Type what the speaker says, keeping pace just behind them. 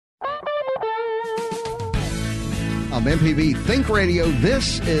on MPB Think Radio.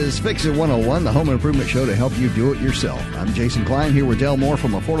 This is Fix It 101, the home improvement show to help you do it yourself. I'm Jason Klein here with Dale Moore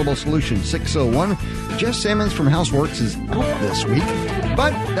from Affordable Solutions 601. Jeff Sammons from Houseworks is out this week,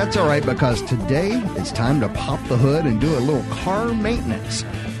 but that's all right because today it's time to pop the hood and do a little car maintenance.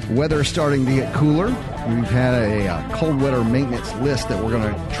 Weather's starting to get cooler. We've had a cold weather maintenance list that we're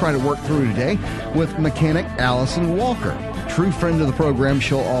going to try to work through today with mechanic Allison Walker. True friend of the program,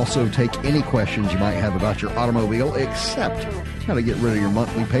 she'll also take any questions you might have about your automobile, except how to get rid of your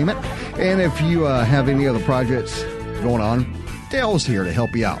monthly payment. And if you have any other projects going on, Dale's here to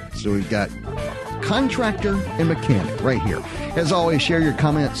help you out. So we've got contractor and mechanic right here. As always, share your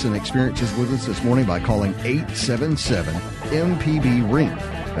comments and experiences with us this morning by calling 877-MPB-RING.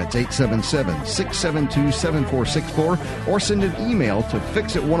 That's 877-672-7464, or send an email to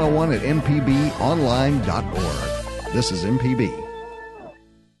fixit101@mpbonline.org. This is MPB.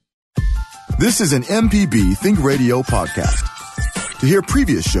 This is an MPB Think Radio podcast. To hear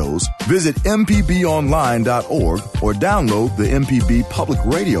previous shows, visit mpbonline.org or download the MPB Public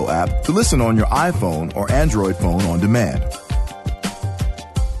Radio app to listen on your iPhone or Android phone on demand.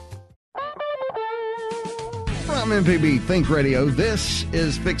 From MPB Think Radio, this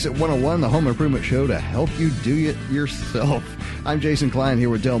is Fix It 101, the home improvement show to help you do it yourself. I'm Jason Klein here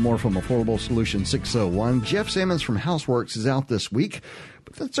with Dale Moore from Affordable Solutions 601. Jeff Sammons from Houseworks is out this week,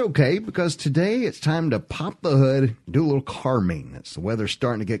 but that's okay because today it's time to pop the hood, do a little car maintenance. The weather's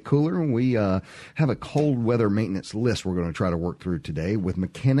starting to get cooler, and we have a cold weather maintenance list we're going to try to work through today with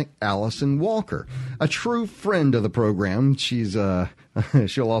mechanic Allison Walker, a true friend of the program. She's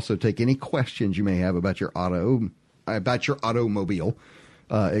she'll also take any questions you may have about your automobile.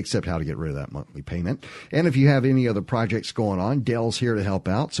 Except how to get rid of that monthly payment. And if you have any other projects going on, Dale's here to help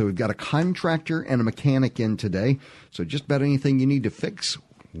out. So we've got a contractor and a mechanic in today. So just about anything you need to fix,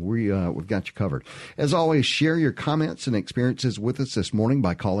 we've got you covered. As always, share your comments and experiences with us this morning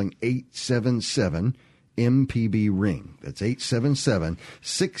by calling 877-MPB-RING. That's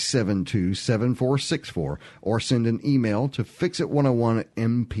 877-672-7464. Or send an email to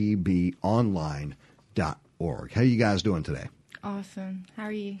fixit101@mpbonline.org. How you guys doing today? Awesome. How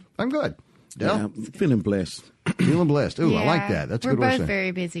are you? I'm good. Yeah, I'm feeling blessed. Feeling blessed. Ooh, Yeah, I like that. That's a good We're way both to say.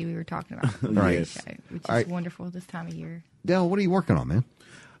 very busy. We were talking about Right. which is Right. wonderful this time of year. Dale, what are you working on, man?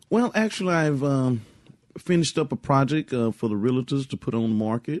 Well, actually, I've finished up a project for the realtors to put on the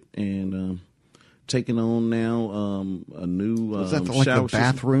market and taking on now a new Is that like the shower system.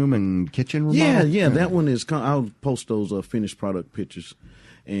 bathroom and kitchen remodel? Yeah. That one is. I'll post those finished product pictures,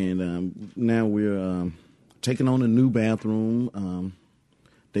 and now we're taking on a new bathroom.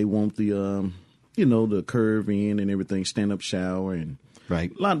 They want the the curve in and everything, stand up shower, and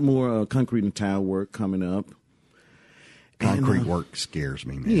Right. a lot more concrete and tile work coming up. Concrete work scares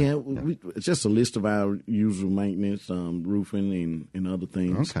me, man. Yeah, it's just a list of our usual maintenance, roofing and other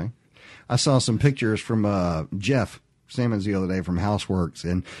things. Okay. I saw some pictures from Jeff Sammons the other day from Houseworks,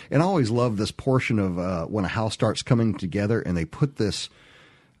 and I always love this portion of when a house starts coming together and they put this,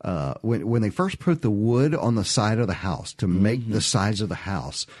 when they first put the wood on the side of the house to make the sides of the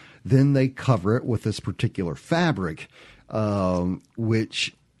house, then they cover it with this particular fabric,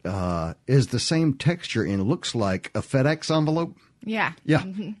 which is the same texture and looks like a FedEx envelope. Yeah. Yeah,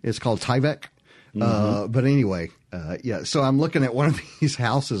 it's called Tyvek. But anyway, yeah. So I'm looking at one of these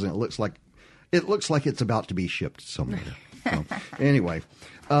houses, and it looks like it's about to be shipped somewhere. So, anyway,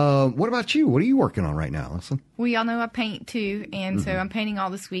 what about you? What are you working on right now? Listen. Well, y'all know I paint too, and so I'm painting all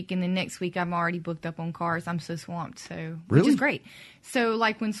this week, and then next week I'm already booked up on cars. I'm so swamped, so which Really? is great. So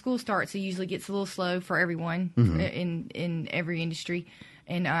like when school starts, it usually gets a little slow for everyone in every industry.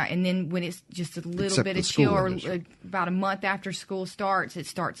 And then when it's just a little Except bit the of chill, school or industry. about a month after school starts,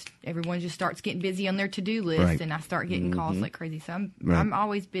 everyone just starts getting busy on their to-do list, Right. and I start getting calls like crazy. So Right. I'm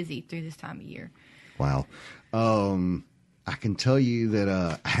always busy through this time of year. Wow. I can tell you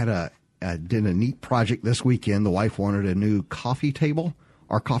that I did a neat project this weekend. The wife wanted a new coffee table.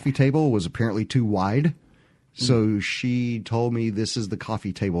 Our coffee table was apparently too wide. So she told me, this is the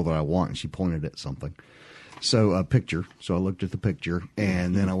coffee table that I want. And she pointed at something. So a picture. So I looked at the picture,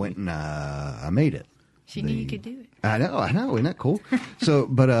 and then I went and I made it. She knew you could do it. I know. Isn't that cool? So,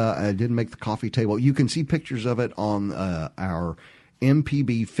 but I did make the coffee table. You can see pictures of it on our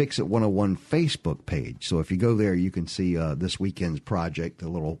MPB Fix It 101 Facebook page. So if you go there, you can see this weekend's project, the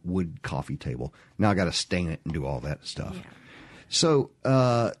little wood coffee table. Now I got to stain it and do all that stuff. Yeah. So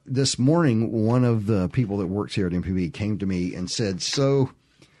this morning, one of the people that works here at MPB came to me and said, so,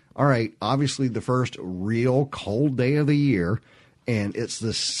 all right, obviously the first real cold day of the year, and it's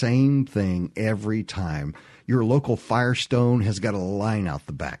the same thing every time. your local Firestone has got a line out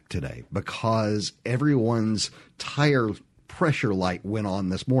the back today because everyone's tire pressure light went on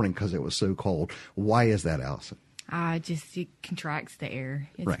this morning because it was so cold. Why is that, Allison? It contracts the air.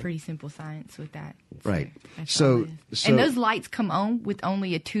 It's Right. pretty simple science with that. Right. That's So- all it is. so- and those lights come on with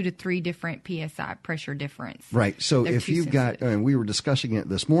only a 2 to 3 different PSI pressure difference. Right. So They're if too you've got, sensitive. and we were discussing it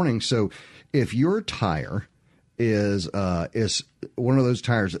this morning. So if your tire is one of those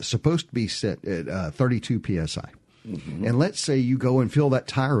tires that's supposed to be set at 32 PSI, and let's say you go and fill that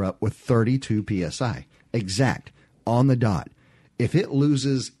tire up with 32 PSI, exact, on the dot. If it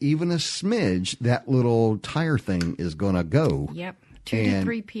loses even a smidge, that little tire thing is going to go. Yep. 2 to And-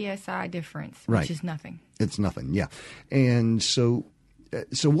 3 PSI difference, Right. which is nothing. It's nothing, yeah. And so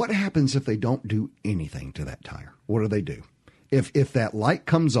what happens if they don't do anything to that tire? What do they do? If that light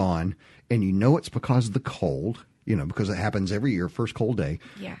comes on and you know it's because of the cold, because it happens every year, first cold day.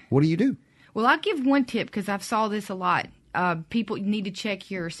 Yeah. What do you do? Well, I'll give one tip because I've saw this a lot. People need to check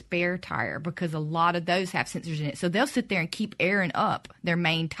your spare tire because a lot of those have sensors in it. So they'll sit there and keep airing up their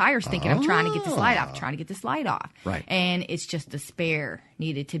main tires thinking, I'm trying to get this light off, trying to get this light off. Right. And it's just the spare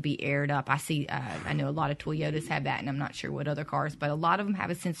needed to be aired up. I know a lot of Toyotas have that, and I'm not sure what other cars, but a lot of them have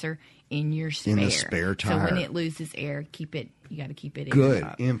a sensor in your spare. In the spare So when tire. it loses air, you got to keep it aired Good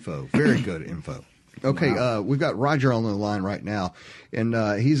up. info. Very good info. Okay, we've got Roger on the line right now, and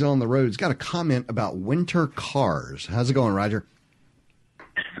he's on the road. He's got a comment about winter cars. How's it going, Roger?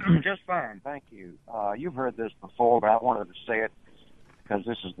 Just fine, thank you. You've heard this before, but I wanted to say it because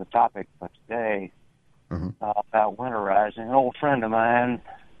this is the topic for today about winterizing. An old friend of mine,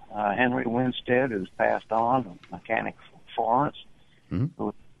 Henry Winstead, who's passed on, a mechanic from Florence, who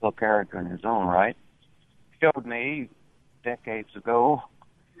was a little character in his own right, showed me decades ago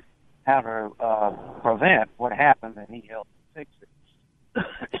how to prevent what happened, and he helped fix it.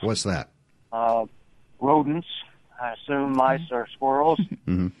 What's that? Rodents, I assume mice or squirrels,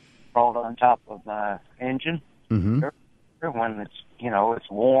 crawled on top of my engine. When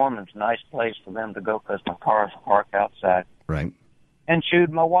it's warm, it's a nice place for them to go because my car's parked outside. Right. And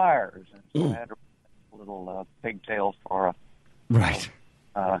chewed my wires. And so I had a little pigtail for a, Right.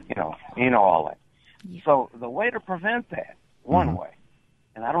 you know all that. Yeah. So the way to prevent that, one way,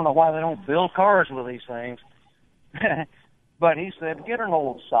 and I don't know why they don't build cars with these things, but he said, get an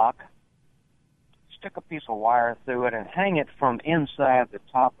old sock, stick a piece of wire through it, and hang it from inside the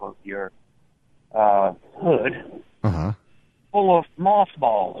top of your hood, full of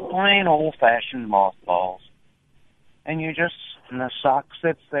mothballs, plain old-fashioned mothballs. And the sock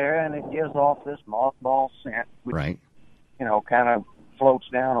sits there, and it gives off this mothball scent, which, Right. kind of floats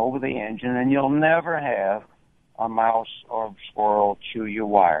down over the engine, and you'll never have a mouse or squirrel chew your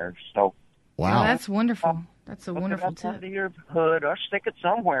wires. So, Wow. Oh, that's wonderful. That's a hook it wonderful up tip. under your hood or stick it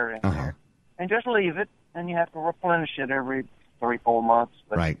somewhere in there, and just leave it, and you have to replenish it every 3-4 months.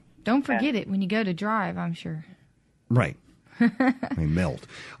 But Right. Don't forget it when you go to drive, I'm sure. Right. They melt.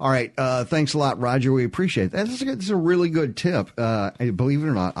 All right. Thanks a lot, Roger. We appreciate that. That's a really good tip. Believe it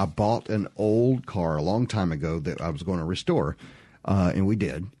or not, I bought an old car a long time ago that I was going to restore. And we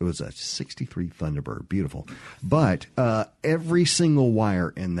did. It was a 63 Thunderbird. Beautiful. But every single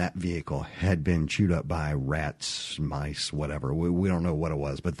wire in that vehicle had been chewed up by rats, mice, whatever. We don't know what it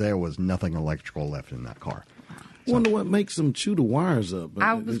was, but there was nothing electrical left in that car. Wonder what makes them chew the wires up.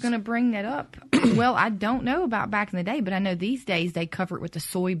 I was going to bring that up. Well, I don't know about back in the day, but I know these days they cover it with the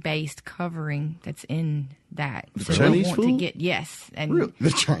soy-based covering that's in that. So Chinese they want to food? get and Really? The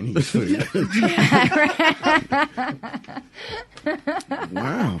Chinese food.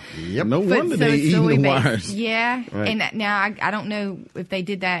 Wow. Yep. No But wonder so they it's eating the soy-based. wires. Yeah, Right. and now I don't know if they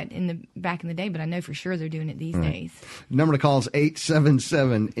did that back in the day, but I know for sure they're doing it these days. Number to call is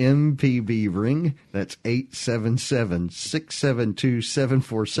 877-MPB-RING. That's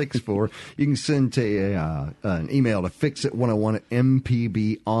 877-672-7464. You can send an email to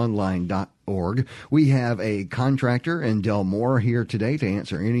fixit101@mpbonline.org. We have a contractor in Del More here today to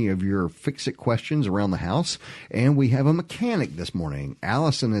answer any of your fix-it questions around the house. And we have a mechanic this morning.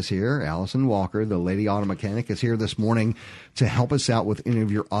 Allison is here. Allison Walker, the lady auto mechanic, is here this morning to help us out with any of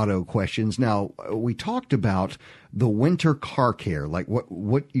your auto questions. Now, we talked about the winter car care, like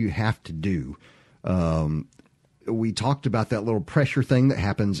what you have to do. We talked about that little pressure thing that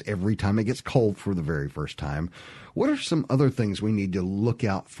happens every time it gets cold for the very first time. What are some other things we need to look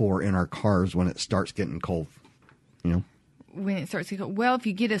out for in our cars when it starts getting cold? When it starts to go, well, if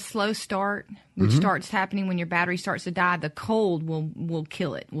you get a slow start, which starts happening when your battery starts to die, the cold will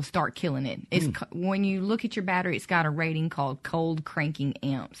kill it, will start killing it. When you look at your battery, it's got a rating called cold cranking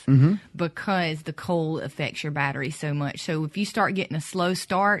amps because the cold affects your battery so much. So if you start getting a slow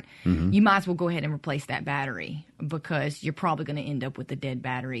start, you might as well go ahead and replace that battery because you're probably going to end up with a dead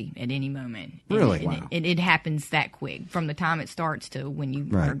battery at any moment. Really? Wow. It happens that quick from the time it starts to when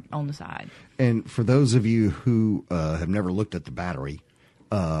you are on the side. And for those of you who have never looked at the battery,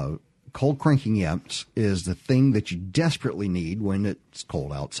 cold cranking amps is the thing that you desperately need when it's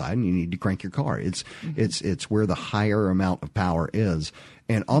cold outside and you need to crank your car. It's where the higher amount of power is.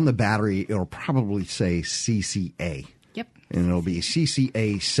 And on the battery, it'll probably say CCA. Yep. And it'll be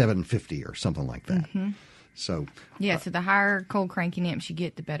CCA 750 or something like that. So so the higher cold cranking amps you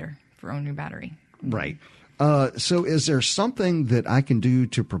get, the better on your battery. Right. So is there something that I can do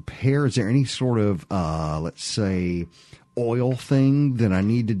to prepare? Is there any sort of, let's say, oil thing that I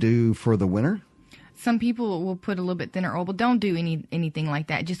need to do for the winter? Some people will put a little bit thinner oil, but don't do anything like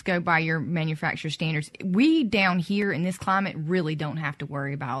that. Just go by your manufacturer standards. We down here in this climate really don't have to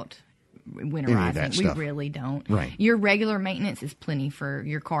worry about winterizing. We really don't. Right. Your regular maintenance is plenty for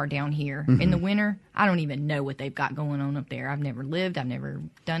your car down here. In the winter, I don't even know what they've got going on up there. I've never done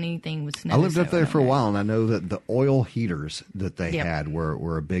anything with snow. I lived up there for a while, and I know that the oil heaters that they had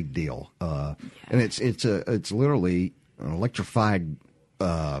were a big deal. And it's literally an electrified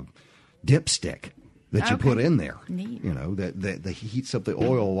dipstick that you put in there. Neat. You know, that heats up the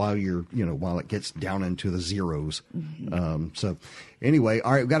oil while while it gets down into the zeros. So anyway,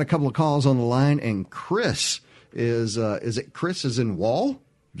 all right, we've got a couple of calls on the line, and Chris is it Chris is in Wall?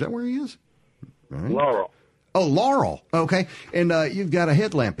 Is that where he is? Right. Laurel. Oh, Laurel. Okay. And you've got a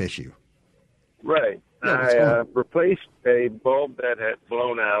headlamp issue. Right. I replaced a bulb that had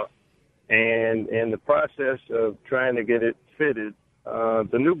blown out, and in the process of trying to get it fitted,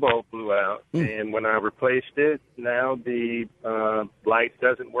 the new bulb blew out, and when I replaced it, now the light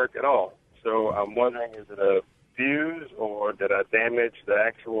doesn't work at all. So I'm wondering, is it a fuse, or did I damage the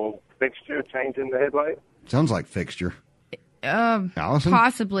actual fixture changing the headlight? Sounds like fixture. Allison?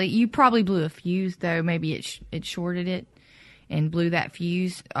 Possibly. You probably blew a fuse, though. Maybe it shorted it and blew that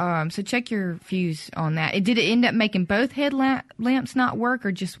fuse. So check your fuse on that. Did it end up making both headlamps not work,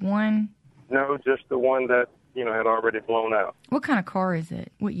 or just one? No, just the one that had already blown out. What kind of car is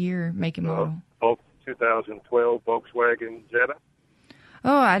it? What year, make, and model? Both 2012 Volkswagen Jetta.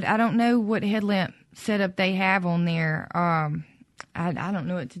 Oh, I don't know what headlamp setup they have on there. I don't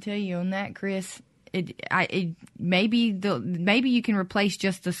know what to tell you on that, Chris. Maybe you can replace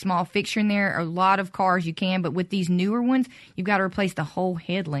just the small fixture in there. A lot of cars you can, but with these newer ones, you've got to replace the whole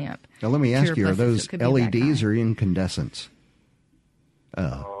headlamp. Now let me ask you: are those LEDs or incandescents?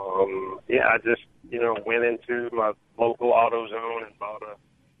 Yeah, I just went into my local AutoZone and bought a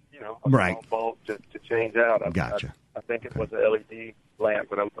small bulb to change out. Gotcha. I think it was an LED lamp,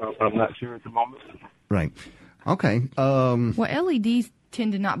 but I'm not sure at the moment. Right. Okay. Well, LEDs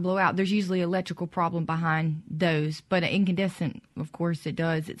tend to not blow out. There's usually an electrical problem behind those, but an incandescent, of course, it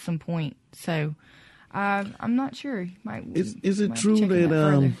does at some point. So I'm not sure. Is it true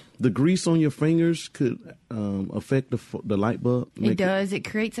that the grease on your fingers could affect the light bulb? It does. It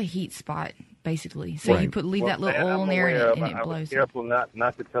creates a heat spot, basically. So you leave that little oil in there and it blows. I was careful not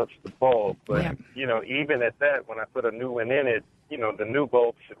to touch the bulb, but even at that, when I put a new one in it, the new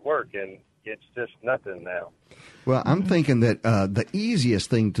bulb should work, and it's just nothing now. Well, I'm thinking that the easiest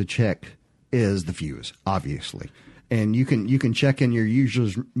thing to check is the fuse, obviously. And you can check in your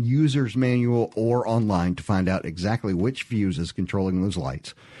user's manual or online to find out exactly which fuse is controlling those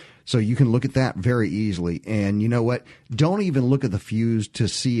lights. So you can look at that very easily. And you know what? Don't even look at the fuse to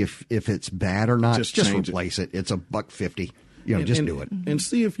see if it's bad or not. Just replace it. It's $150. Just do it. And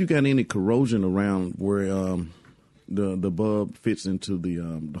see if you got any corrosion around where the bulb fits into the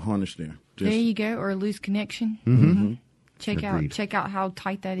harness there. There you go, or a loose connection. Mm-hmm. Check out how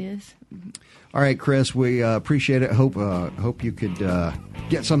tight that is. All right, Chris, we appreciate it. Hope you could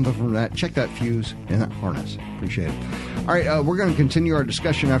get something from that. Check that fuse and that harness. Appreciate it. All right, we're going to continue our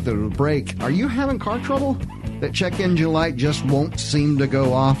discussion after the break. Are you having car trouble? That check engine light just won't seem to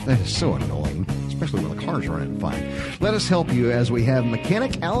go off? That is so annoying, especially when the car's running fine. Let us help you as we have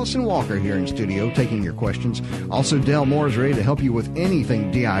mechanic Allison Walker here in studio taking your questions. Also, Del Moore is ready to help you with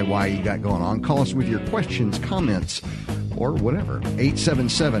anything DIY you got going on. Call us with your questions, comments, or whatever.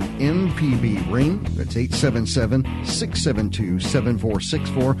 877-MPB-RING. That's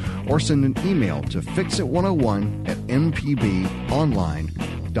 877-672-7464. Or send an email to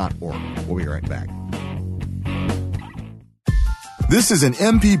fixit101@mpbonline.org. We'll be right back. This is an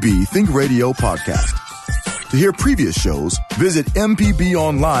MPB Think Radio podcast. To hear previous shows, visit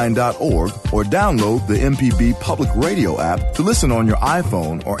mpbonline.org or download the MPB Public Radio app to listen on your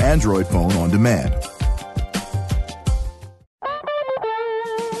iPhone or Android phone on demand.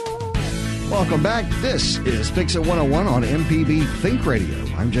 Welcome back. This is Fix It 101 on MPB Think Radio.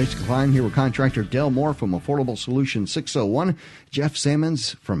 I'm Jason Klein here with contractor Del Moore from Affordable Solutions 601. Jeff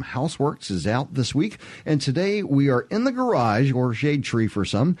Sammons from Houseworks is out this week. And today we are in the garage, or shade tree for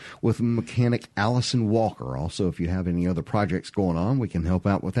some, with mechanic Allison Walker. Also, if you have any other projects going on, we can help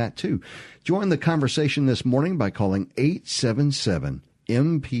out with that too. Join the conversation this morning by calling 877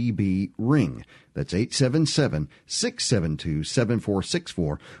 MPB Ring. That's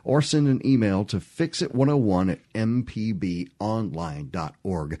 877-672-7464, or send an email to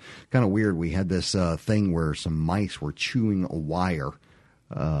fixit101@mpbonline.org. Kind of weird. We had this thing where some mice were chewing a wire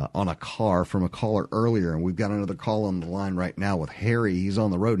on a car from a caller earlier, and we've got another call on the line right now with Harry. He's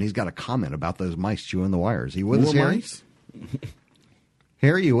on the road, and he's got a comment about those mice chewing the wires. Are you with us, Harry? Mice?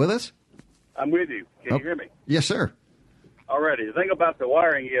 Harry, you with us? I'm with you. Can you hear me? Yes, sir. Alriady. The thing about the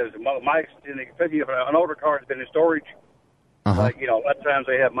wiring is mice, especially if an older car has been in storage, like, a lot of times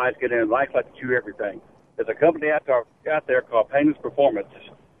they have mice get in, mice like to chew everything. There's a company out there called Painless Performance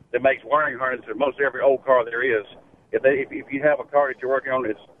that makes wiring harnesses for most every old car there is. If you have a car that you're working on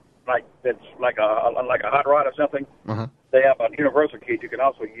that's like a hot rod or something, they have a universal kit you can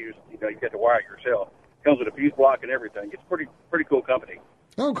also use. You get to wire it yourself. It comes with a fuse block and everything. It's pretty cool company.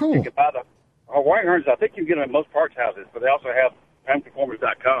 Oh, cool. You can buy the wiring harnesses. I think you can get them in most parts houses, but they also have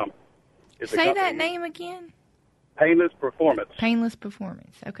painlessperformance.com. Say that name again. Painless Performance. Painless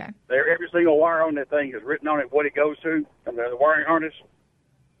Performance. Okay. Every single wire on that thing is written on it, what it goes to, and the wiring harness.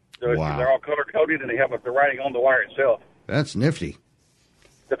 So wow. They're all color-coded, and they have the writing on the wire itself. That's nifty.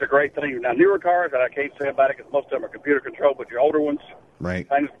 That's a great thing. Now, newer cars, I can't say about it because most of them are computer-controlled, but your older ones, right?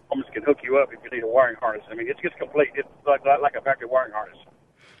 Painless Performance can hook you up if you need a wiring harness. I mean, it's just complete. It's like a factory wiring harness.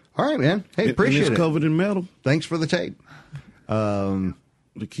 All right, man. Hey, appreciate it. It's covered in metal. Thanks for the tape. To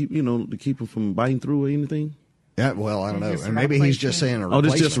keep them from biting through or anything. Yeah, well, I don't know. And maybe he's just saying a replacement.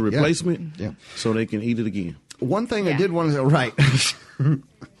 Oh, this is just a replacement? Yeah. So they can eat it again. One thing I did want to say, right.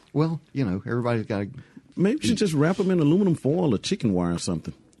 Well, everybody's got to. Maybe you should just wrap them in aluminum foil or chicken wire or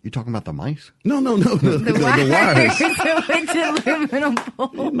something. You talking about the mice? No. The wires. It's aluminum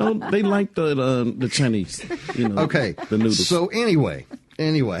foil. They like the Chinese. Okay. The noodles. So anyway.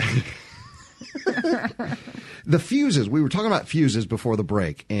 The fuses. We were talking about fuses before the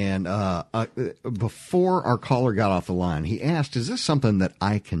break, and before our caller got off the line, he asked, is this something that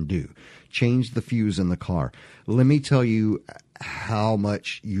I can do? Change the fuse in the car. Let me tell you how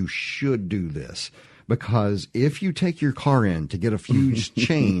much you should do this, because if you take your car in to get a fuse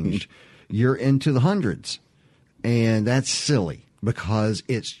changed, you're into the hundreds, and that's silly. Because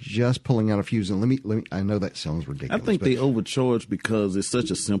it's just pulling out a fuse. And let me. I know that sounds ridiculous. I think they overcharge because it's such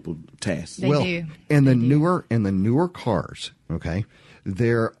a simple task. They do. In the newer cars, okay,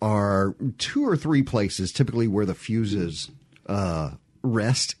 there are 2 or 3 places typically where the fuses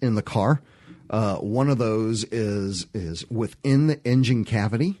rest in the car. One of those is within the engine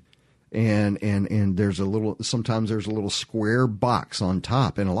cavity. And sometimes there's a little square box on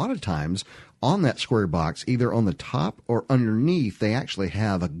top. And a lot of times on that square box, either on the top or underneath, they actually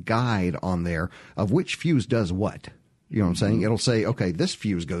have a guide on there of which fuse does what. You know what I'm saying? It'll say, okay, this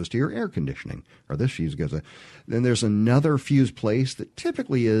fuse goes to your air conditioning, or this fuse goes to. Then there's another fuse place that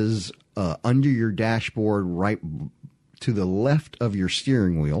typically is under your dashboard, right to the left of your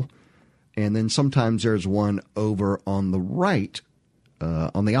steering wheel. And then sometimes there's one over on the right,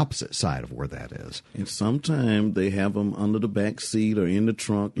 on the opposite side of where that is. And sometimes they have them under the back seat or in the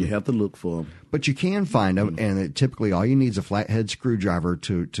trunk. You have to look for them. But you can find them, and typically all you need is a flathead screwdriver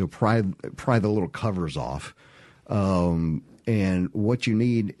to pry the little covers off. And what you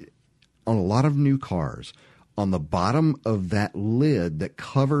need on a lot of new cars, on the bottom of that lid that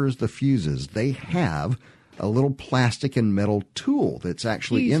covers the fuses, they have a little plastic and metal tool that's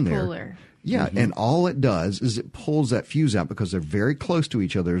actually fuse in there. Puller. Yeah, and all it does is it pulls that fuse out because they're very close to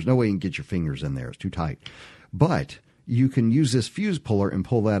each other. There's no way you can get your fingers in there. It's too tight. But you can use this fuse puller and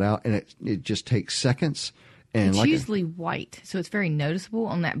pull that out, and it just takes seconds. And it's usually white, so it's very noticeable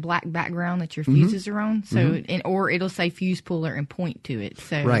on that black background that your fuses are on. So, or it'll say fuse puller and point to it.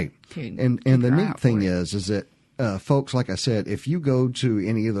 So right. And the neat thing is that folks, like I said, if you go to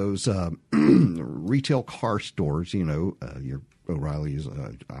any of those retail car stores, your O'Reilly's,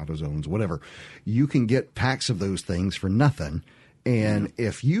 AutoZones, whatever, you can get packs of those things for nothing. And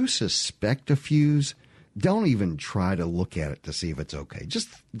if you suspect a fuse, don't even try to look at it to see if it's okay.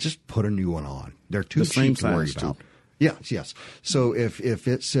 Just put a new one on. They're too cheap to worry about. Yes. So if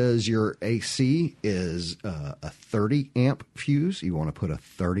it says your AC is a 30 amp fuse, you want to put a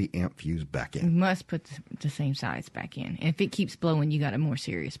 30 amp fuse back You in. must put the same size back in. And if it keeps blowing, you got a more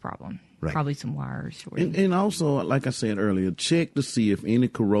serious problem. Right. Probably some wires. And also, like I said earlier, check to see if any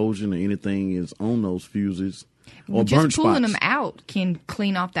corrosion or anything is on those fuses or just burnt pulling spots. them out can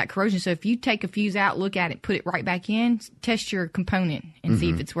clean off that corrosion. So if you take a fuse out, look at it, put it right back in, test your component and see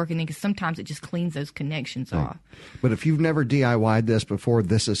if it's working, because sometimes it just cleans those connections off. But if you've never DIY'd this before,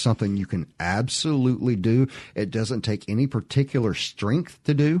 this is something you can absolutely do. It doesn't take any particular strength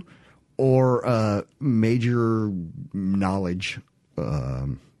to do or major knowledge.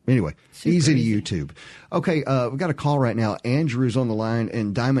 Anyway, Super easy easy. to YouTube. Okay, we've got a call right now. Andrew's on the line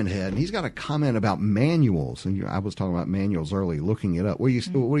in Diamond Head, and he's got a comment about manuals. And I was talking about manuals early, looking it up. What are you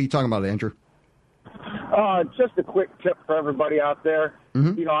talking about, Andrew? Just a quick tip for everybody out there.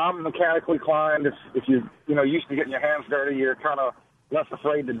 You know, I'm mechanically inclined. If you used to getting your hands dirty, you're kind of less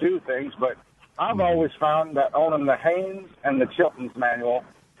afraid to do things. But I've always found that owning the Haynes and the Chilton's manual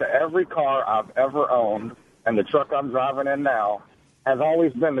to every car I've ever owned, and the truck I'm driving in now, has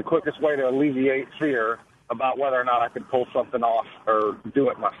always been the quickest way to alleviate fear about whether or not I could pull something off or do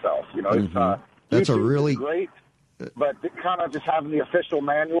it myself. You know, it's That's a YouTube is really great. But it kind of just having the official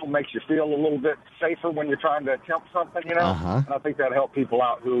manual makes you feel a little bit safer when you're trying to attempt something, you know? Uh-huh. And I think that'll help people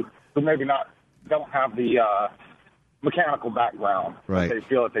out who maybe don't have the mechanical background. Right. They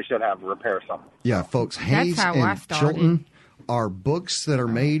feel that they should have to repair something. Yeah, folks, Hayes how I and started. Chilton are books that are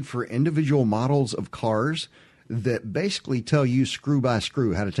made for individual models of cars that basically tell you screw by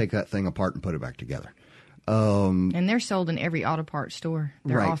screw how to take that thing apart and put it back together. And they're sold in every auto parts store.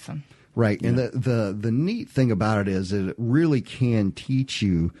 They're Right. awesome. Right. And the neat thing about it is that it really can teach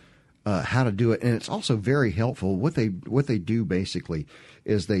you how to do it. And it's also very helpful. What they do basically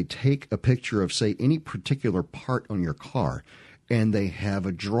is they take a picture of, say, any particular part on your car, and they have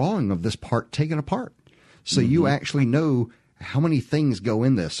a drawing of this part taken apart. So you actually know how many things go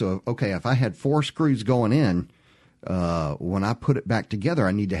in this. So, okay, if I had 4 screws going in, when I put it back together,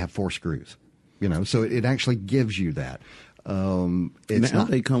 I need to have 4 screws. You know, so it actually gives you that. It's now not,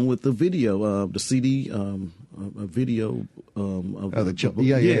 they come with the video, the CD, a video of the book.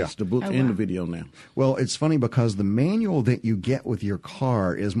 yeah. Yes, the book Oh, and wow. the video now. Well, it's funny because the manual that you get with your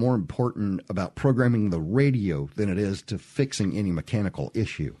car is more important about programming the radio than it is to fixing any mechanical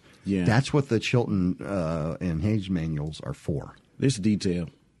issue. Yeah. That's what the Chilton and Hayes manuals are for. This detail.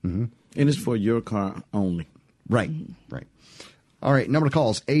 Mm-hmm. And it's for your car only. Right. All right, number to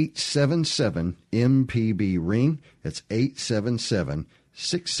call is 877-MPB-RING. It's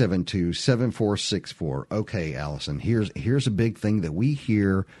 877-672-7464. Okay, Allison, here's a big thing that we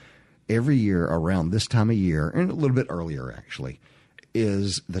hear every year around this time of year, and a little bit earlier actually,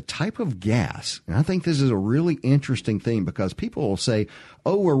 is the type of gas. And I think this is a really interesting thing because people will say,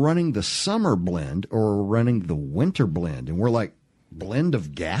 oh, we're running the summer blend or we're running the winter blend. And we're like, blend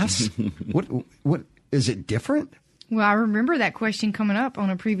of gas? What is it different? Well, I remember that question coming up on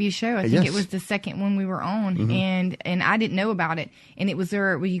a previous show. I think Yes. it was the second one we were on, and I didn't know about it. And it was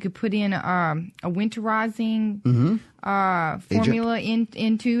there where you could put in a winterizing formula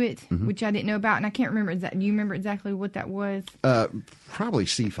into it, which I didn't know about, and I can't remember. Do you remember exactly what that was? Probably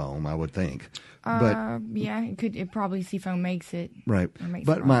Seafoam, I would think. But Yeah, it could. It probably Seafoam makes it. right. Or makes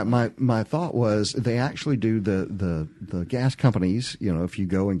But it my, right. my thought was they actually do the gas companies, you know, if you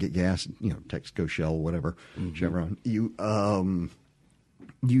go and get gas, you know, Texaco, Shell, whatever, Chevron, you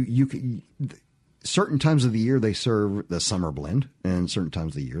can, certain times of the year they serve the summer blend, and certain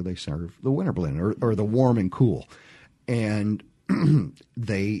times of the year they serve the winter blend or the warm and cool. And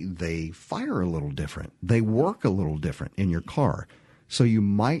they fire a little different. They work a little different in your car. So you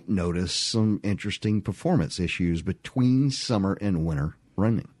might notice some interesting performance issues between summer and winter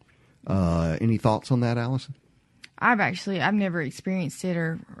running. Any thoughts on that, Allison? I've never experienced it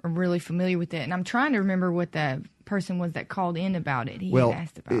or really familiar with it, and I'm trying to remember what the person was that called in about it. He had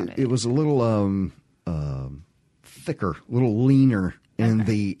asked about it. It was a little thicker, a little leaner in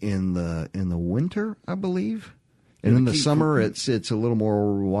the winter, I believe, and in the summer it's a little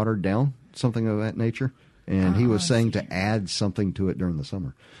more watered down, something of that nature. And he was saying to add something to it during the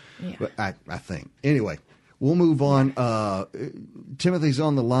summer. Yeah. But I think. Anyway, we'll move on. Timothy's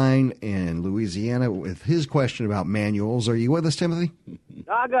on the line in Louisiana with his question about manuals. Are you with us, Timothy?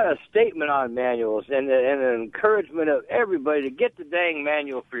 I got a statement on manuals and an encouragement of everybody to get the dang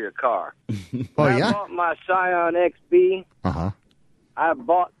manual for your car. Oh, I yeah? bought my Scion XB. Uh-huh. I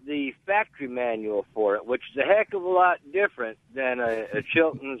bought the factory manual for it, which is a heck of a lot different than a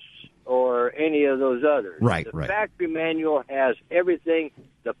Chilton's or any of those others. Right, the right. factory manual has everything,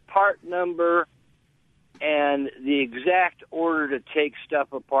 the part number and the exact order to take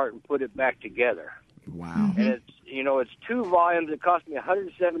stuff apart and put it back together. Wow. And it's 2 volumes. It cost me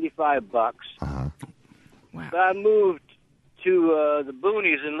 $175. Uh-huh. Wow. But I moved to the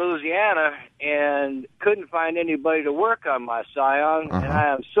boonies in Louisiana and couldn't find anybody to work on my Scion. Uh-huh. And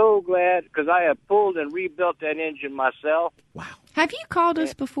I am so glad because I have pulled and rebuilt that engine myself. Wow. Have you called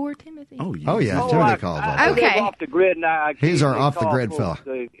us before, Timothy? Oh, yeah. Oh, yeah. Timothy calls all I the Okay. live off the grid, and I He's our occasionally off-the-grid call fella. folks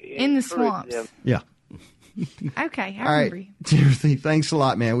to In the encourage swamps. them. Yeah. Okay, I All remember right. you. Timothy, thanks a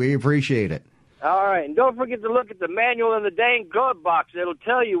lot, man. We appreciate it. All right, and don't forget to look at the manual in the dang glove box. It'll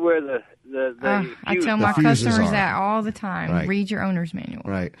tell you where the I fuse tell The my fuses customers are. that all the time. Right. Read your owner's manual.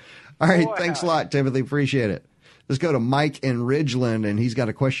 Right. All right. Boy, Thanks a lot, Timothy. Appreciate it. Let's go to Mike in Ridgeland, and he's got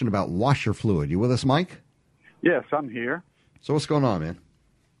a question about washer fluid. You with us, Mike? Yes, I'm here. So what's going on, man?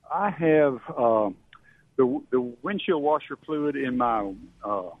 I have the windshield washer fluid in my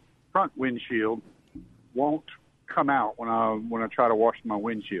front windshield won't come out when I try to wash my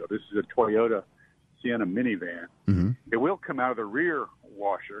windshield. This is a Toyota Sienna minivan. Mm-hmm. It will come out of the rear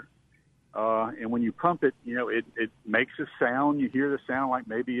washer, and when you pump it, it makes a sound. You hear the sound like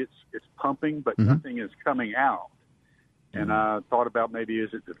maybe it's pumping, but nothing is coming out. And I thought about maybe is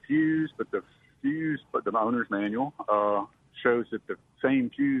it the fuse, but the owner's manual shows that the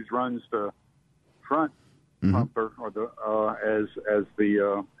same fuse runs the front pumper or as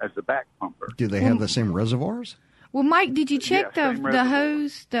the back pumper. Do they have the same reservoirs? Well, Mike, did you check Yeah, same the reservoir.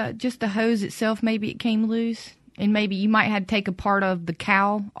 hose, just the hose itself? Maybe it came loose, and maybe you might have to take a part of the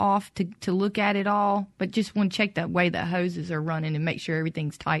cowl off to look at it all. But just want to check the way the hoses are running and make sure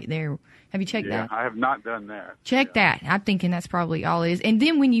everything's tight there. Have you checked Yeah, that? I have not done that. Check that. I'm thinking that's probably all it is. And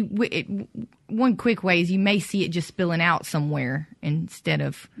then when one quick way is you may see it just spilling out somewhere instead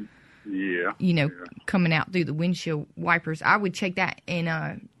of coming out through the windshield wipers. I would check that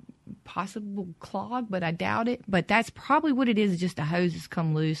and possible clog, but I doubt it. But that's probably what it is. Just the hoses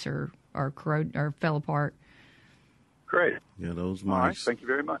come loose or corrode or fell apart. Great. Yeah, those All right. mice. Thank you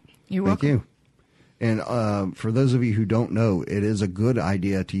very much. You're Thank welcome. you. And for those of you who don't know, it is a good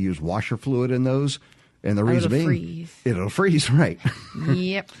idea to use washer fluid in those. And the reason being, freeze. It'll freeze, right?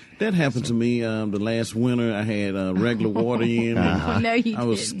 Yep. That happened to me the last winter. I had regular water in. And No, you I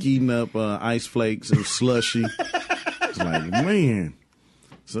was didn't. skeeting up ice flakes and slushy. It's like, man.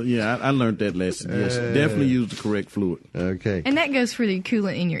 So, yeah, I learned that lesson. Yes, definitely use the correct fluid. Okay. And that goes for the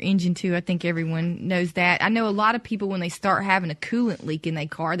coolant in your engine, too. I think everyone knows that. I know a lot of people, when they start having a coolant leak in their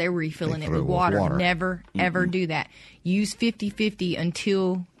car, they're refilling They it fill with it with water. water. Never, ever do that. Use 50-50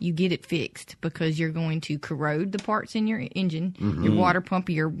 until you get it fixed because you're going to corrode the parts in your engine, your water pump,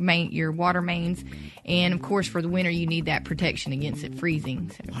 your water mains. And, of course, for the winter, you need that protection against it freezing.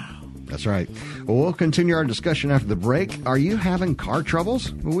 So. That's right. Well, we'll continue our discussion after the break. Are you having car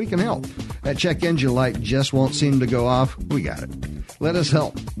troubles? Well, we can help. That check engine light just won't seem to go off. We got it. Let us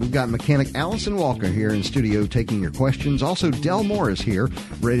help. We've got mechanic Allison Walker here in studio taking your questions. Also, Del Moore is here,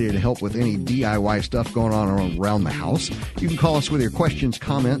 ready to help with any DIY stuff going on around the house. You can call us with your questions,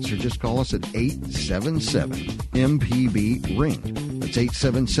 comments, or just call us at 877-MPB-RING. That's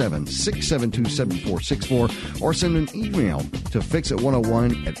 877-672-7464, or send an email to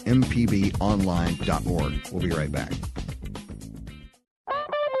fixit101@mpbonline.org. We'll be right back.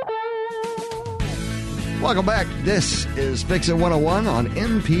 Welcome back. This is Fix It 101 on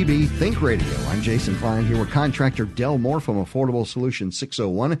MPB Think Radio. I'm Jason Klein here with contractor Del Moore from Affordable Solutions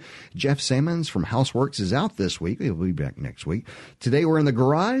 601. Jeff Sammons from Houseworks is out this week. He'll be back next week. Today we're in the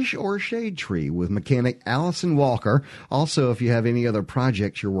garage or shade tree with mechanic Allison Walker. Also, if you have any other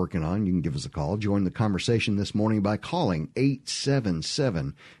projects you're working on, you can give us a call. Join the conversation this morning by calling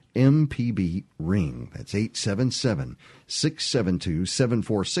 877 MPB Ring. That's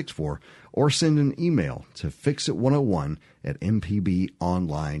 877-672-7464, or send an email to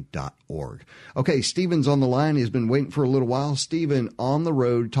fixit101@mpbonline.org. Okay, Stephen's on the line. He's been waiting for a little while. Stephen on the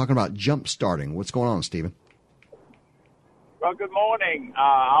road talking about jump starting. What's going on, Stephen? Well, good morning.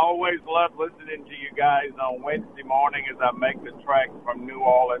 I always love listening to you guys on Wednesday morning as I make the trek from New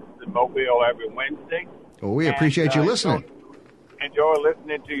Orleans to Mobile every Wednesday. Well, we appreciate you listening. Enjoy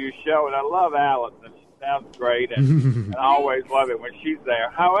listening to your show, and I love Allison. She sounds great, and I always love it when she's there.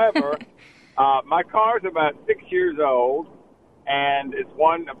 However, my car's about 6 years old, and it's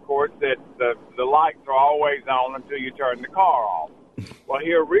one, of course, that the lights are always on until you turn the car off. Well,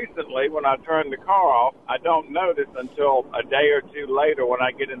 here recently, when I turn the car off, I don't notice until a day or two later when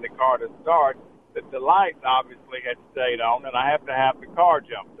I get in the car to start that the lights obviously had stayed on, and I have to have the car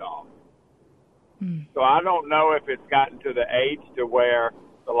jumped off. So I don't know if it's gotten to the age to where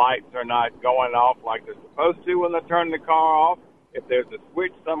the lights are not going off like they're supposed to when I turn the car off, if there's a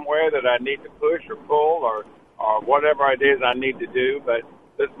switch somewhere that I need to push or pull or whatever it is I need to do. But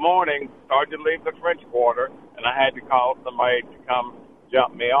this morning, started to leave the French Quarter, and I had to call somebody to come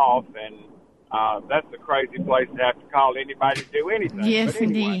jump me off, and that's a crazy place to have to call anybody to do anything. Yes, but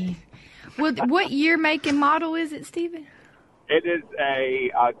anyway. indeed. Well, what year, make, and model is it, Stephen? It is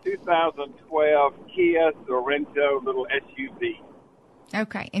a 2012 Kia Sorento little SUV.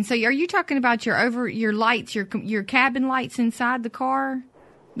 Okay, and so are you talking about your lights, your cabin lights inside the car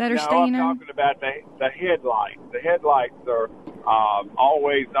that are staying on? No, I'm talking about the headlights. The headlights are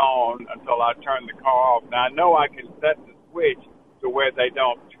always on until I turn the car off. Now I know I can set the switch to where they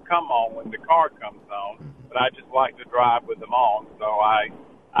don't come on when the car comes on, but I just like to drive with them on. So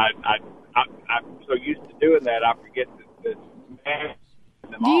I'm so used to doing that, I forget to man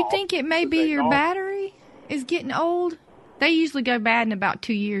them. Do you think it may be your battery is getting old? They usually go bad in about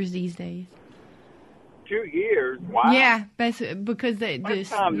 2 years these days. 2 years? Wow. Yeah, basically, because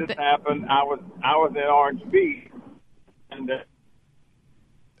Last time this happened, I was in Orange Beach, and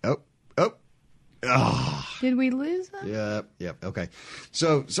did we lose them? Yeah. Okay.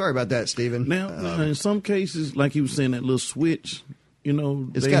 So sorry about that, Stephen. Now, in some cases, like you were saying, that little switch,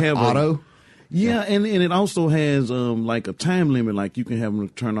 it's they got have auto. And it also has like a time limit, like you can have them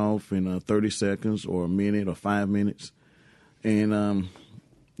turn off in 30 seconds or a minute or 5 minutes. And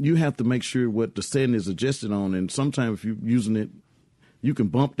you have to make sure what the setting is adjusted on. And sometimes if you're using it, you can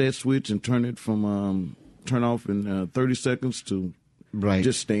bump that switch and turn it from turn off in 30 seconds to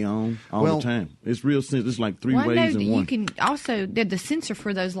just stay on all the time. It's real simple. It's like three ways in one. You can also, the sensor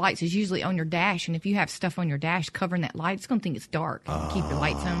for those lights is usually on your dash. And if you have stuff on your dash covering that light, it's going to think it's dark. Keep your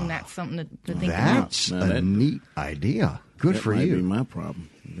lights on. That's something to think about. That's a neat idea. Good for you. That might be my problem.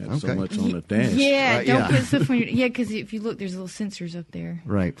 Got so much on the dash. Yeah, don't put stuff on your... Yeah, because if you look, there's little sensors up there.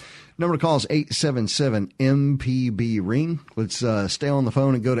 Right. Number to call is 877-MPB-RING. Let's stay on the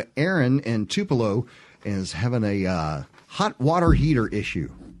phone and go to Aaron in Tupelo, is having a hot water heater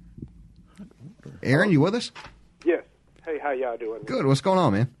issue. Aaron, you with us? Yes. Hey, how y'all doing? Good. What's going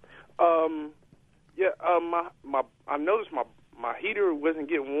on, man? I noticed my heater wasn't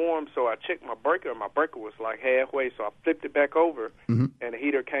getting warm, so I checked my breaker, and my breaker was like halfway, so I flipped it back over, and the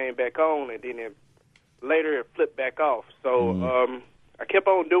heater came back on, and then later it flipped back off. So I kept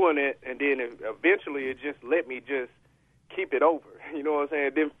on doing it, and then eventually it just let me just keep it over. You know what I'm saying?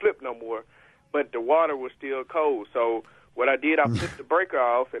 It didn't flip no more, but the water was still cold. So what I did, I flipped the breaker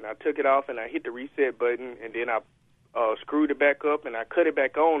off, and I took it off, and I hit the reset button, and then I screwed it back up, and I cut it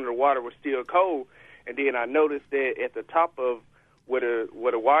back on, and the water was still cold. And then I noticed that at the top of where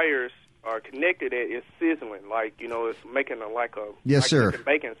the wires are connected at, it's sizzling, like, it's making yes, sir,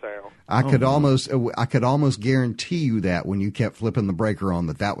 bacon sound. I could almost guarantee you that when you kept flipping the breaker on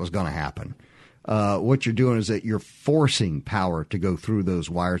that was going to happen. What you're doing is that you're forcing power to go through those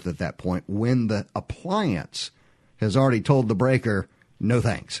wires at that point when the appliance has already told the breaker, no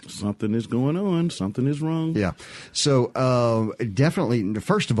thanks. Something is going on. Something is wrong. Yeah. So definitely,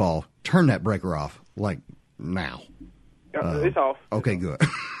 first of all, turn that breaker off, like now. It's off. Okay, good.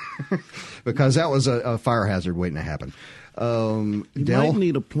 Because that was a fire hazard waiting to happen. You might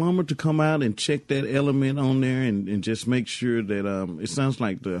need a plumber to come out and check that element on there and just make sure that it sounds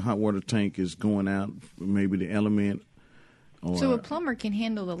like the hot water tank is going out, maybe the element. So a plumber can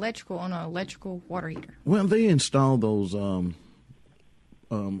handle the electrical on an electrical water heater? Well, they install those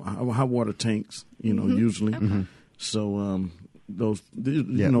hot water tanks, usually. Okay. Mm-hmm. So those,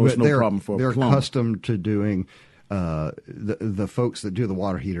 it's no problem for a plumber. They're accustomed to doing... the folks that do the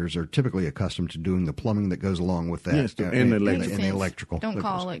water heaters are typically accustomed to doing the plumbing that goes along with that. Yes, and the electrical. Don't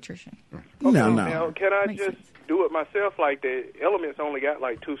call electrician. Okay, now, can I just do it myself? Like the elements only got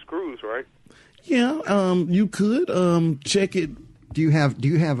like 2 screws, right? Yeah, you could check it. Do you have?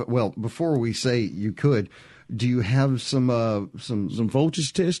 Well, before we say you could, do you have some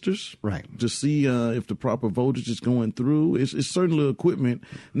voltage testers, right, to see if the proper voltage is going through? It's certain little equipment.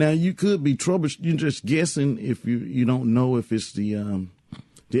 Now you could be you're just guessing if you don't know if it's the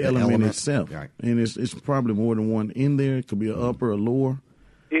element itself, right. And it's probably more than one in there. It could be an upper or lower.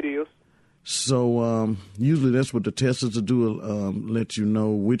 It is. So usually that's what the testers will do. Let you know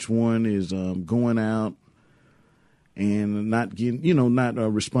which one is going out and not getting, not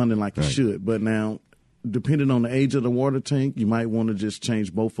responding like it should. But now, depending on the age of the water tank, you might want to just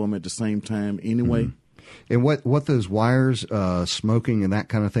change both of them at the same time anyway. Mm-hmm. And what those wires, smoking and that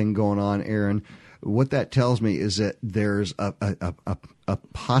kind of thing going on, Aaron, what that tells me is that there's a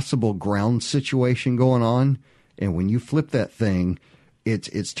possible ground situation going on. And when you flip that thing,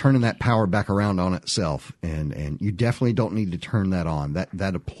 it's turning that power back around on itself. And you definitely don't need to turn that on.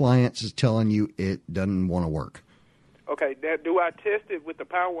 That appliance is telling you it doesn't want to work. Okay, now, do I test it with the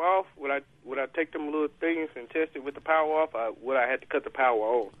power off? Would I take them little things and test it with the power off? Or would I have to cut the power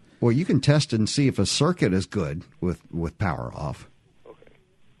on? Well, you can test and see if a circuit is good with power off.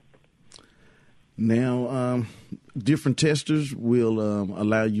 Now, different testers will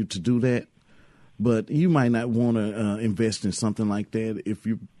allow you to do that, but you might not want to invest in something like that if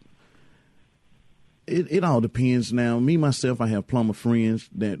you. It all depends. Now, me myself, I have plumber friends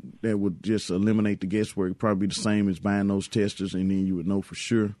that would just eliminate the guesswork. Probably the same as buying those testers, and then you would know for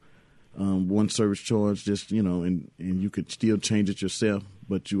sure. One service charge, just and you could still change it yourself,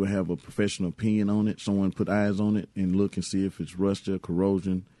 but you would have a professional opinion on it. Someone put eyes on it and look and see if it's rusty or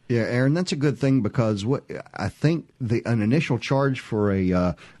corrosion. Yeah, Aaron, that's a good thing because what I think an initial charge for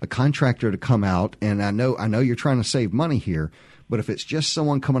a contractor to come out, and I know you're trying to save money here, but if it's just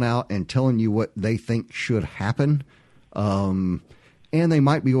someone coming out and telling you what they think should happen, and they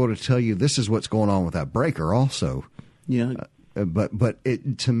might be able to tell you this is what's going on with that breaker also. Yeah. But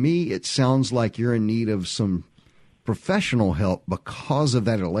to me, it sounds like you're in need of some professional help because of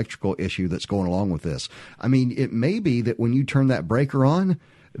that electrical issue that's going along with this. I mean, it may be that when you turn that breaker on,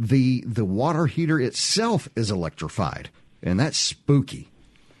 the water heater itself is electrified, and that's spooky.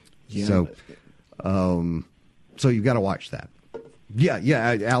 Yeah. So you've got to watch that.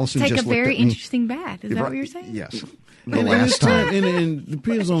 Yeah. Allison take just a very looked at me. interesting bath. Is that what you're saying? Yes. And it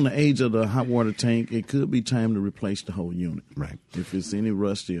depends on the age of the hot water tank. It could be time to replace the whole unit. Right. If it's any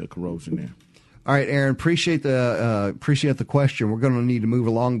rusty or corrosion there. All right, Aaron, appreciate the question. We're going to need to move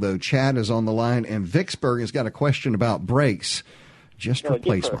along, though. Chad is on the line, and Vicksburg has got a question about brakes. Just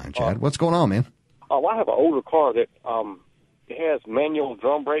replace mine, Chad. What's going on, man? I have an older car that it has manual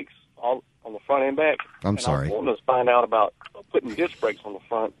drum brakes on the front and back. I'm sorry. I wanted to find out about putting disc brakes on the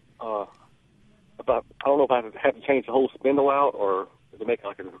front. I don't know if I have to change the whole spindle out or to make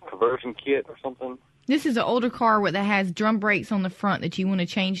like a conversion kit or something. This is an older car that has drum brakes on the front that you want to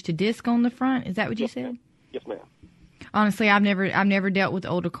change to disc on the front. Is that what you said? Ma'am. Yes, ma'am. Honestly, I've never dealt with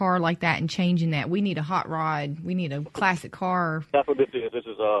an older car like that and changing that. We need a hot rod. We need a classic car. That's what this is. This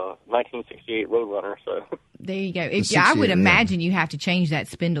is a 1968 Roadrunner. So there you go. I would imagine you have to change that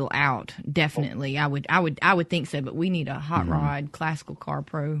spindle out. Definitely, I would think so. But we need a hot rod classical car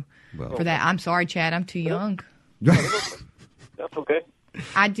pro for that. I'm sorry, Chad. I'm too young. That's okay.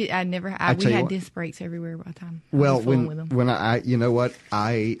 We had disc brakes everywhere by the time. Well, when I you know what,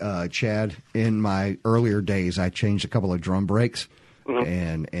 Chad, in my earlier days, I changed a couple of drum brakes,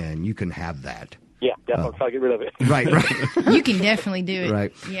 and you can have that. Yeah, definitely try to get rid of it. Right. You can definitely do it.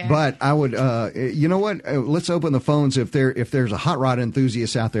 Right. Yeah. But I would, you know what? Let's open the phones. If there's a hot rod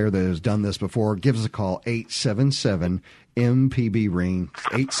enthusiast out there that has done this before, give us a call, 877 MPB ring,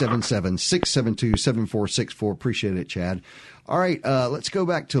 877-672-7464. Appreciate it, Chad. All right, let's go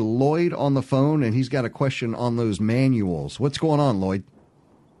back to Lloyd on the phone, and he's got a question on those manuals. What's going on, Lloyd?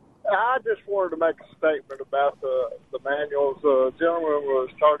 I just wanted to make a statement about the manuals. The gentleman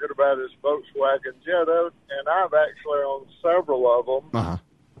was talking about his Volkswagen Jetta, and I've actually owned several of them.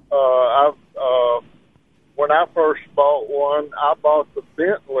 When I first bought one, I bought the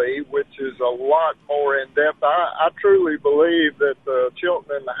Bentley, which is a lot more in-depth. I truly believe that the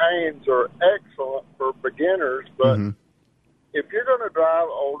Chilton and the Haynes are excellent for beginners, but if you're going to drive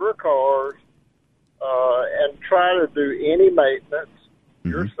older cars and try to do any maintenance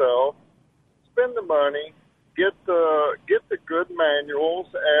yourself, spend the money, get the good manuals.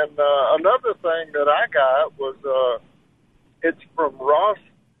 And another thing that I got was it's from Ross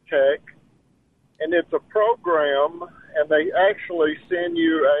Tech, and it's a program, and they actually send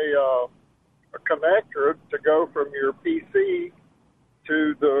you a connector to go from your PC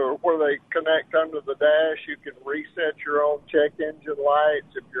to where they connect under the dash. You can reset your own check engine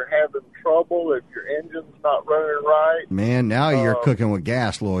lights if you're having trouble, if your engine's not running right. Man, now you're cooking with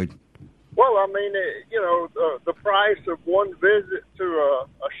gas, Lloyd. Well, I mean, the price of one visit to a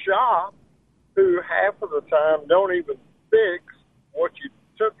shop who half of the time don't even fix what you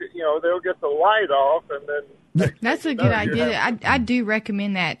took. They'll get the light off and then... That's a good idea. I do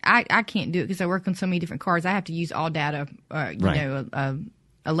recommend that. I can't do it because I work on so many different cars. I have to use AllData,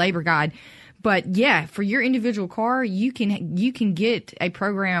 a labor guide. But yeah, for your individual car, you can get a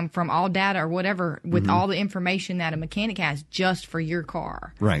program from AllData or whatever with all the information that a mechanic has just for your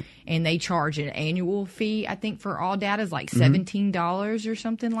car. Right. And they charge an annual fee. I think for AllData is like $17 or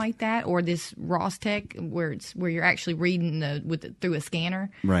something like that. Or this Ross Tech where you're actually reading through a scanner,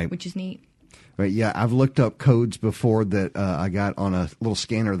 right? Which is neat. Right, yeah, I've looked up codes before that I got on a little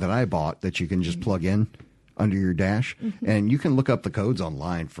scanner that I bought that you can just plug in under your dash, and you can look up the codes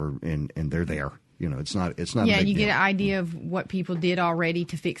online and they're there. it's not. A Yeah, big you deal. get an idea of what people did already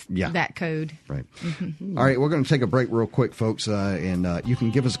to fix that code. Right. All right, we're going to take a break real quick, folks, and you can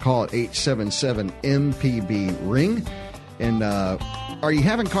give us a call at 877-MPB-RING. And are you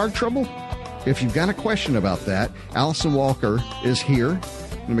having car trouble? If you've got a question about that, Allison Walker is here,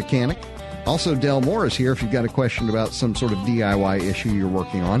 the mechanic. Also, Del Moore is here if you've got a question about some sort of DIY issue you're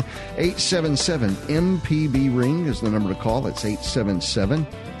working on. 877-MPB-RING is the number to call. That's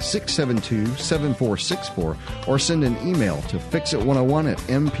 877-672-7464. Or send an email to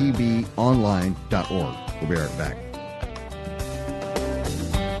fixit101@mpbonline.org. We'll be right back.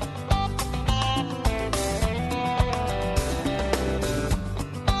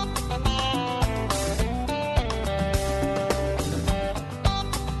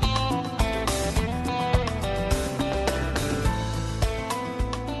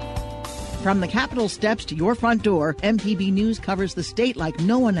 From the Capitol steps to your front door, MPB News covers the state like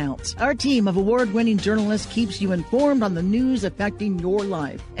no one else. Our team of award-winning journalists keeps you informed on the news affecting your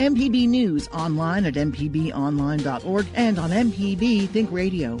life. MPB News, online at mpbonline.org and on MPB Think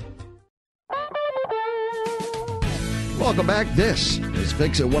Radio. Welcome back. This is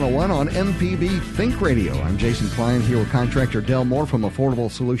Fix It 101 on MPB Think Radio. I'm Jason Klein here with contractor Del Moore from Affordable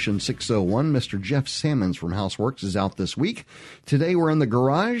Solution 601. Mr. Jeff Sammons from Houseworks is out this week. Today we're in the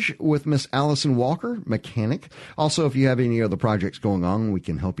garage with Miss Allison Walker, mechanic. Also, if you have any other projects going on, we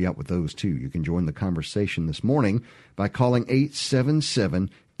can help you out with those too. You can join the conversation this morning by calling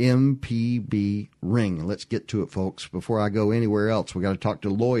 877-MPB-RING. Let's get to it, folks. Before I go anywhere else, we got to talk to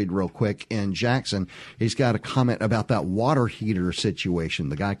Lloyd real quick in Jackson. He's got a comment about that water heater situation.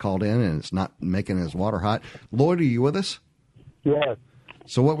 The guy called in and it's not making his water hot. Lloyd, are you with us? Yes.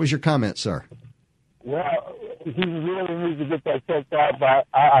 So what was your comment, sir? Well, he really needs to get that checked out, but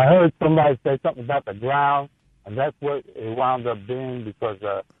I heard somebody say something about the ground, and that's what it wound up being because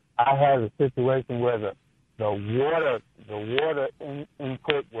I had a situation where the water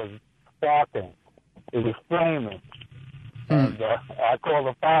input was sparking. It was flaming. And I called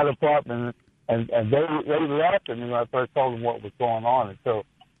the fire department, and they laughed at me when I first told them what was going on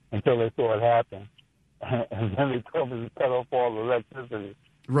until they saw it happen. And then they told me to cut off all the electricity.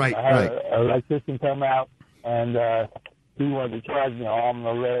 Right, I had an electrician come out, and he wanted to charge me an arm and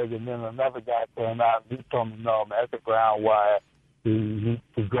a leg, and then another guy came out, and he told me, no, man, that's a ground wire. He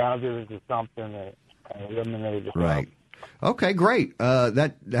grounded it into something and eliminated the problem. Right. Okay, great.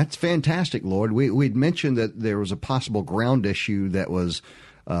 That's fantastic, Lloyd. We'd mentioned that there was a possible ground issue that was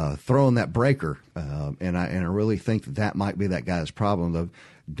throwing that breaker, and I really think that might be that guy's problem.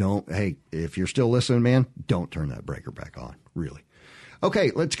 Hey, if you're still listening, man, don't turn that breaker back on, really.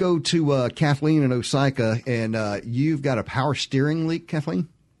 Okay, let's go to Kathleen in Osaka, and you've got a power steering leak, Kathleen?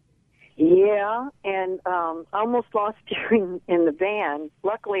 Yeah, and I almost lost steering in the van.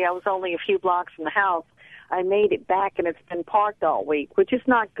 Luckily, I was only a few blocks from the house. I made it back, and it's been parked all week, which is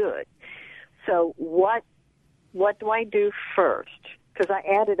not good. So what do I do first? Because I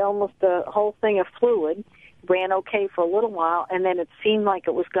added almost a whole thing of fluid, ran okay for a little while, and then it seemed like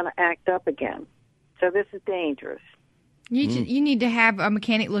it was going to act up again. So this is dangerous. You need to have a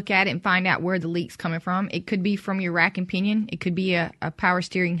mechanic look at it and find out where the leak's coming from. It could be from your rack and pinion. It could be a power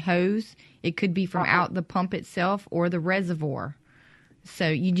steering hose. It could be from out the pump itself or the reservoir. So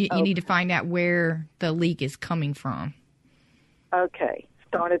you need to find out where the leak is coming from. Okay.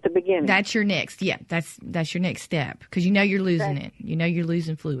 Start at the beginning. That's your next. Yeah, that's your next step because you're losing it. You're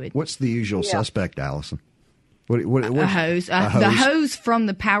losing fluid. What's the usual suspect, Allison? What a hose. The hose from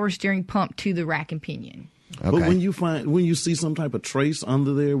the power steering pump to the rack and pinion. Okay. But when you see some type of trace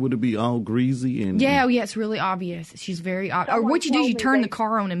under there, would it be all greasy and? Yeah, it's really obvious. She's very obvious. Or what you do is you turn the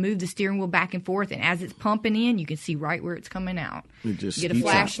car on and move the steering wheel back and forth, and as it's pumping in, you can see right where it's coming out. You get a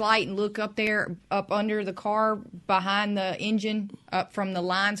flashlight and look up there, up under the car, behind the engine, up from the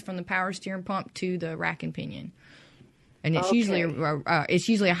lines from the power steering pump to the rack and pinion, and it's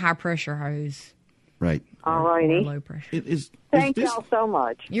usually a high pressure hose. Right. All righty. Low pressure. Thank y'all so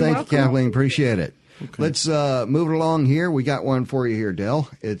much. Thank you, Kathleen. Appreciate it. Okay. Let's move it along here. We got one for you here, Del.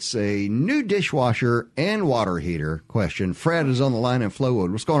 It's a new dishwasher and water heater question. Fred is on the line in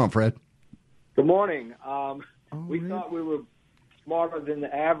Flowood. What's going on, Fred? Good morning. We thought we were smarter than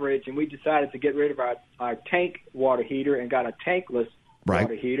the average, and we decided to get rid of our tank water heater and got a tankless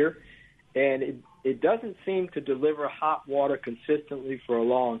water heater. And it doesn't seem to deliver hot water consistently for a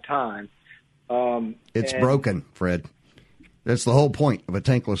long time. It's broken, Fred. That's the whole point of a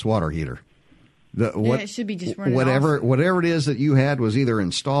tankless water heater. It should be just running whatever it is that you had was either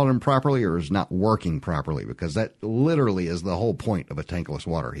installed improperly or is not working properly, because that literally is the whole point of a tankless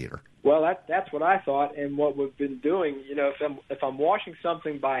water heater. Well, that's what I thought, and what we've been doing. If I'm washing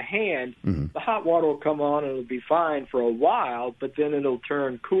something by hand, the hot water will come on and it'll be fine for a while, but then it'll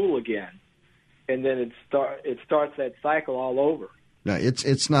turn cool again, and then it starts that cycle all over. No,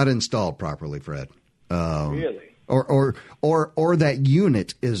 it's not installed properly, Fred. Really? Or that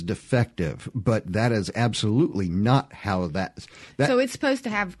unit is defective, but that is absolutely not how that. So it's supposed to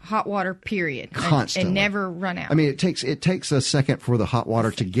have hot water, period, constantly, and never run out. I mean, it takes a second for the hot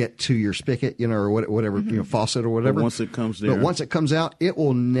water to get to your spigot, or whatever, faucet or whatever. But once it comes there, but once it comes out, it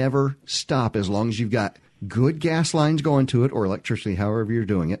will never stop as long as you've got good gas lines going to it or electricity, however you're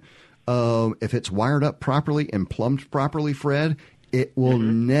doing it. If it's wired up properly and plumbed properly, Fred, it will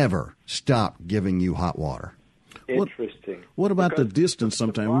never stop giving you hot water. Interesting. What about the distance?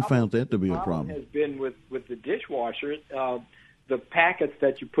 Sometimes we found that to be a problem. Has been with the dishwasher, the packets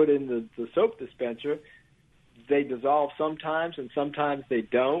that you put in the soap dispenser, they dissolve sometimes, and sometimes they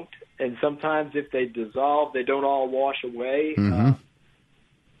don't. And sometimes if they dissolve, they don't all wash away. And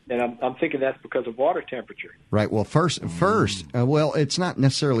I'm thinking that's because of water temperature. Right. Well, first, well, it's not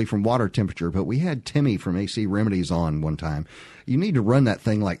necessarily from water temperature, but we had Timmy from AC Remedies on one time. You need to run that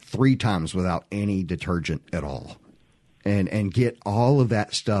thing like 3 times without any detergent at all, and get all of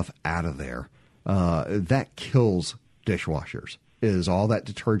that stuff out of there. That kills dishwashers. Is all that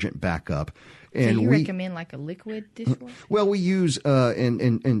detergent back up? And so you recommend like a liquid dishwasher? Well, we use,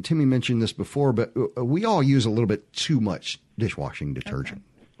 and Timmy mentioned this before, but we all use a little bit too much dishwashing detergent.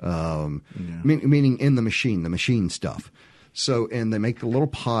 Meaning in the machine stuff. So, and they make the little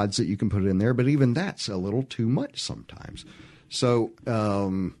pods that you can put in there, but even that's a little too much sometimes. So,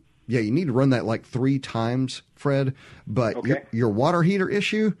 you need to run that like 3 times, Fred. But your water heater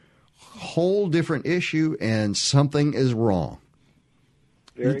issue, whole different issue, and something is wrong.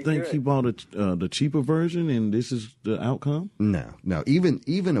 You think he bought the cheaper version, and this is the outcome? No.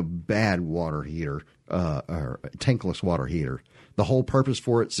 Even a bad water heater, or a tankless water heater, the whole purpose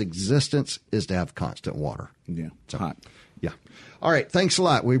for its existence is to have constant water. Yeah, it's hot. Yeah. All right. Thanks a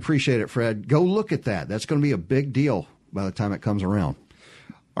lot. We appreciate it, Fred. Go look at that. That's going to be a big deal by the time it comes around.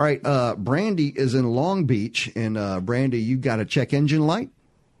 All right. Brandy is in Long Beach. And, Brandy, you got a check engine light?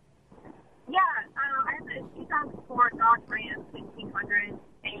 Yeah. I have a 2004 Dodge Ram 1600,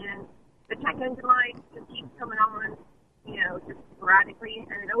 and the check engine light just keeps coming on, just sporadically.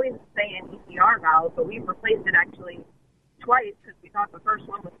 And it always say an EGR valve, but we've replaced it actually twice because we thought the first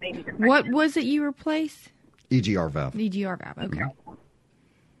one was maybe defective. What was it you replaced? EGR valve. EGR valve, okay.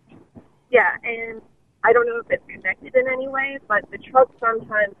 Yeah, and I don't know if it's connected in any way, but the truck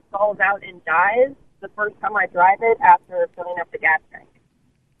sometimes falls out and dies the first time I drive it after filling up the gas tank.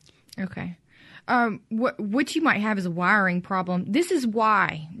 Okay. What you might have is a wiring problem. This is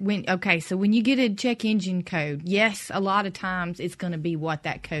why so when you get a check engine code, yes, a lot of times it's going to be what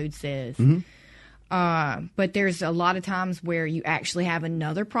that code says. But there's a lot of times where you actually have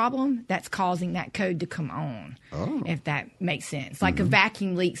another problem that's causing that code to come on, if that makes sense. Like a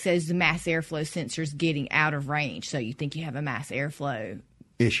vacuum leak says the mass airflow sensor is getting out of range, so you think you have a mass airflow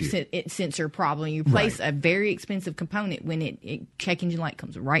issue sensor problem. You replace a very expensive component when it check engine light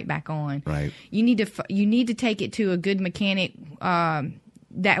comes right back on. Right. You need to take it to a good mechanic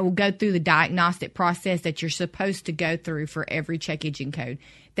that will go through the diagnostic process that you're supposed to go through for every check engine code.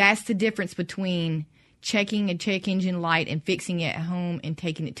 That's the difference between checking a check engine light and fixing it at home and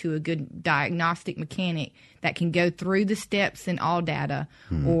taking it to a good diagnostic mechanic that can go through the steps in all data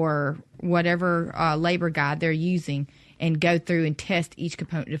or whatever labor guide they're using and go through and test each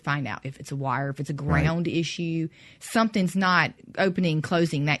component to find out if it's a wire, if it's a ground issue. Something's not opening and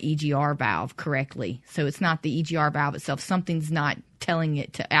closing that EGR valve correctly. So it's not the EGR valve itself. Something's not telling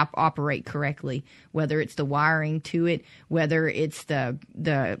it to operate correctly, whether it's the wiring to it, whether it's the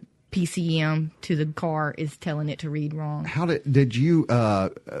PCM to the car is telling it to read wrong. How did you,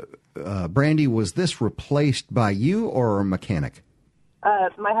 Brandy, was this replaced by you or a mechanic?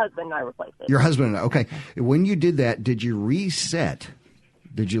 My husband and I replaced it. Your husband, okay. When you did that, did you reset?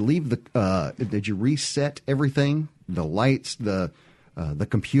 Did you leave the? Did you reset everything? The lights, the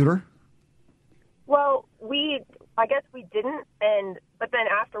computer. Well, I guess we didn't, but then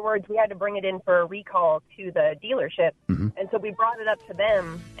afterwards we had to bring it in for a recall to the dealership, and so we brought it up to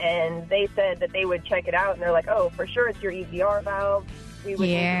them, and they said that they would check it out, and they're like, "Oh, for sure, it's your EGR valve. We would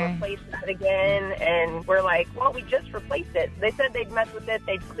need to replace that again." And we're like, "Well, we just replaced it." They said they'd mess with it,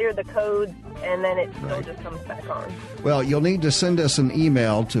 they'd clear the codes, and then it still just comes back on. Well, you'll need to send us an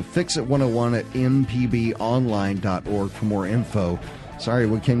email to fixit101@mpbonline.org for more info. Sorry,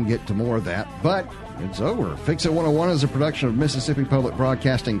 we can't get to more of that, but It's over. Fix It 101 is a production of Mississippi Public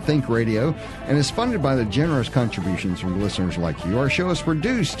Broadcasting Think Radio and is funded by the generous contributions from listeners like you. Our show is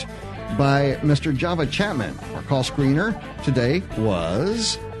produced by Mr. Java Chapman. Our call screener today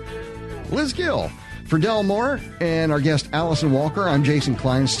was Liz Gill. For Del Moore and our guest Allison Walker, I'm Jason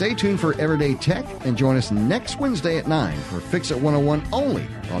Klein. Stay tuned for Everyday Tech and join us next Wednesday at 9 for Fix It 101 only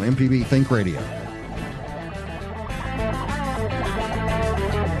on MPB Think Radio.